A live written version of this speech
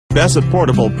Best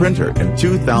Portable Printer in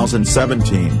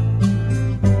 2017.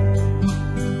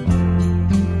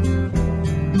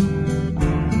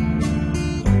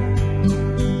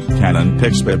 Canon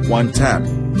PIXMA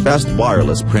 110, Best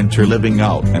Wireless Printer. Living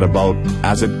out and about,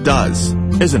 as it does,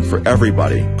 isn't for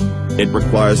everybody. It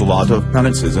requires a lot of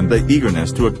penances and the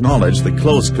eagerness to acknowledge the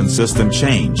close consistent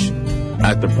change.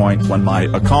 At the point when my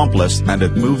accomplice and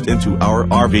it moved into our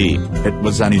RV, it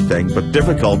was anything but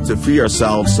difficult to free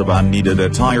ourselves of unneeded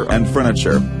attire and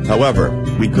furniture. However,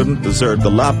 we couldn't desert the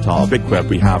laptop equip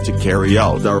we have to carry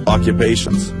out our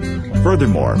occupations.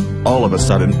 Furthermore, all of a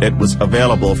sudden it was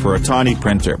available for a tiny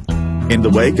printer. In the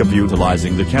wake of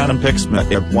utilizing the Canon PIXMA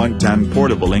F110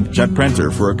 portable inkjet printer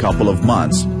for a couple of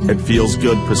months, it feels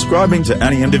good prescribing to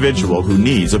any individual who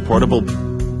needs a portable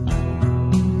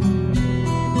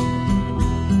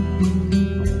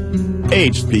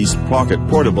HP's Pocket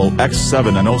Portable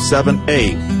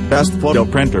X707A, Best Photo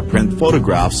Printer. Print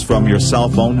photographs from your cell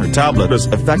phone or tablet as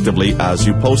effectively as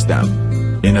you post them.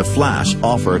 In a flash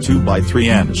offer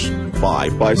 2x3-inch,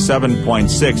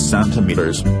 5x7.6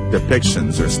 centimeters,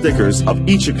 depictions or stickers of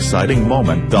each exciting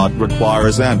moment.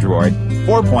 Requires Android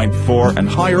 4.4 and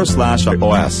higher /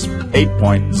 iOS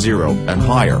 8.0 and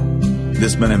higher.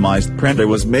 This minimized printer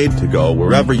was made to go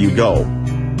wherever you go.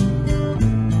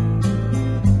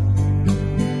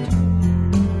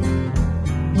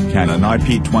 Canon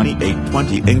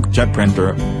IP2820 inkjet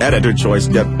printer, editor choice.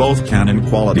 Get both Canon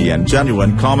quality and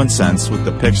genuine common sense with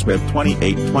the PIXMA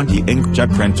 2820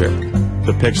 inkjet printer.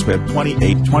 The PIXMA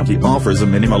 2820 offers a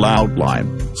minimal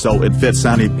outline, so it fits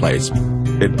any place.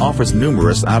 It offers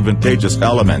numerous advantageous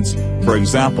elements, for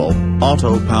example,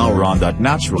 auto power on that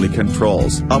naturally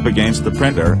controls up against the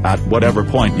printer at whatever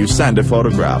point you send a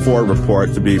photograph or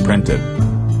report to be printed.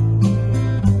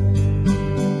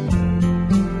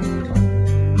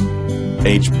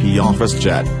 HP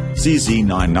OfficeJet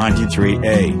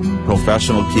CZ993A,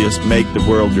 professional kiosks make the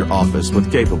world your office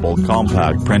with capable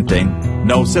compact printing,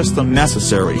 no system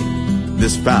necessary.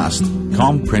 This fast,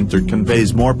 calm printer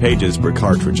conveys more pages per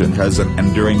cartridge and has an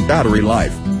enduring battery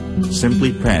life.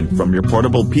 Simply print from your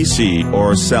portable PC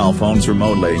or cell phones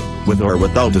remotely, with or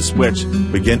without a switch.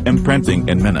 Begin imprinting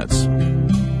in minutes.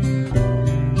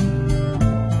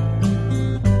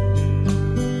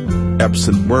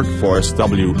 Epson Workforce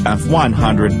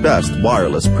WF100, Best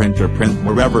Wireless Printer. Print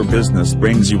wherever business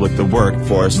brings you with the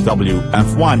Workforce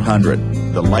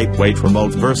WF100, the lightweight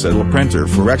remote versatile printer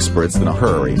for experts in a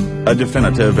hurry, a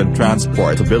definitive in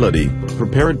transportability,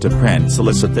 prepared to print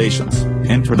solicitations,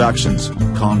 introductions,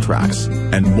 contracts,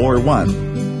 and more.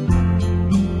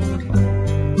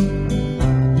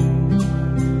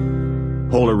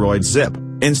 Polaroid Zip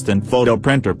Instant Photo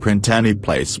Printer. Print any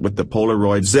place with the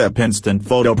Polaroid Zip Instant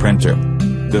Photo Printer.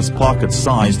 This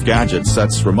pocket-sized gadget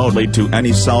sets remotely to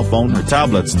any cell phone or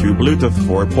tablets through Bluetooth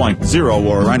 4.0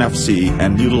 or NFC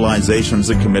and utilizations.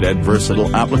 A committed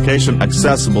versatile application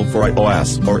accessible for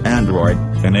iOS or Android,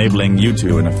 enabling you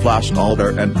to in a flash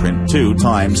alter and print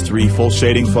 2x3 full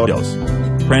shading photos.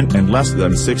 Print in less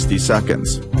than 60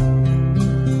 seconds.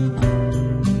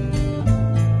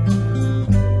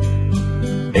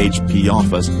 HP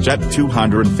OfficeJet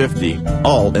 250,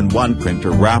 all-in-one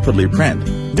printer. Rapidly print,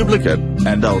 duplicate,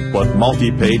 and output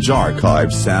multi-page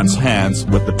archive sans hands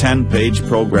with the 10-page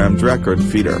programmed record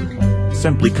feeder.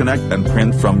 Simply connect and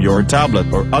print from your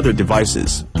tablet or other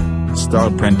devices.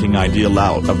 Start printing ideal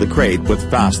out of the crate with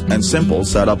fast and simple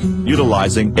setup,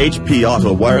 utilizing HP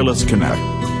Auto Wireless Connect.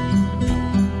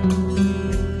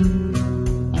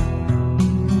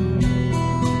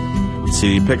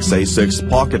 PIXMA A6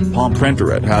 Pocket Palm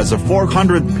Printer. It has a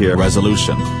 400p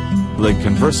resolution. They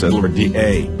can versatile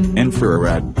DA,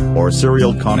 infrared, or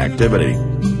serial connectivity.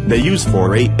 They use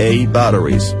 4 AA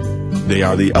batteries. They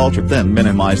are the ultra-thin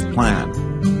minimized plan.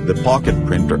 The Pocket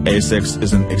Printer A6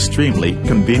 is an extremely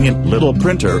convenient little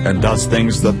printer and does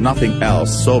things that nothing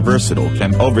else so versatile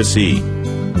can oversee.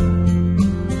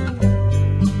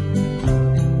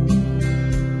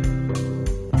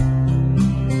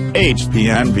 HP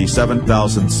Envy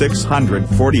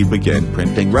 7640. Begin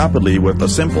printing rapidly with a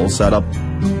simple setup.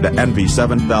 The Envy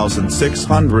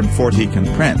 7640 can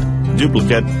print,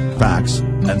 duplicate, fax,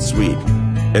 and sweep.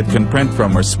 It can print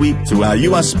from or sweep to a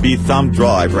USB thumb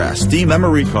drive or SD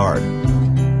memory card.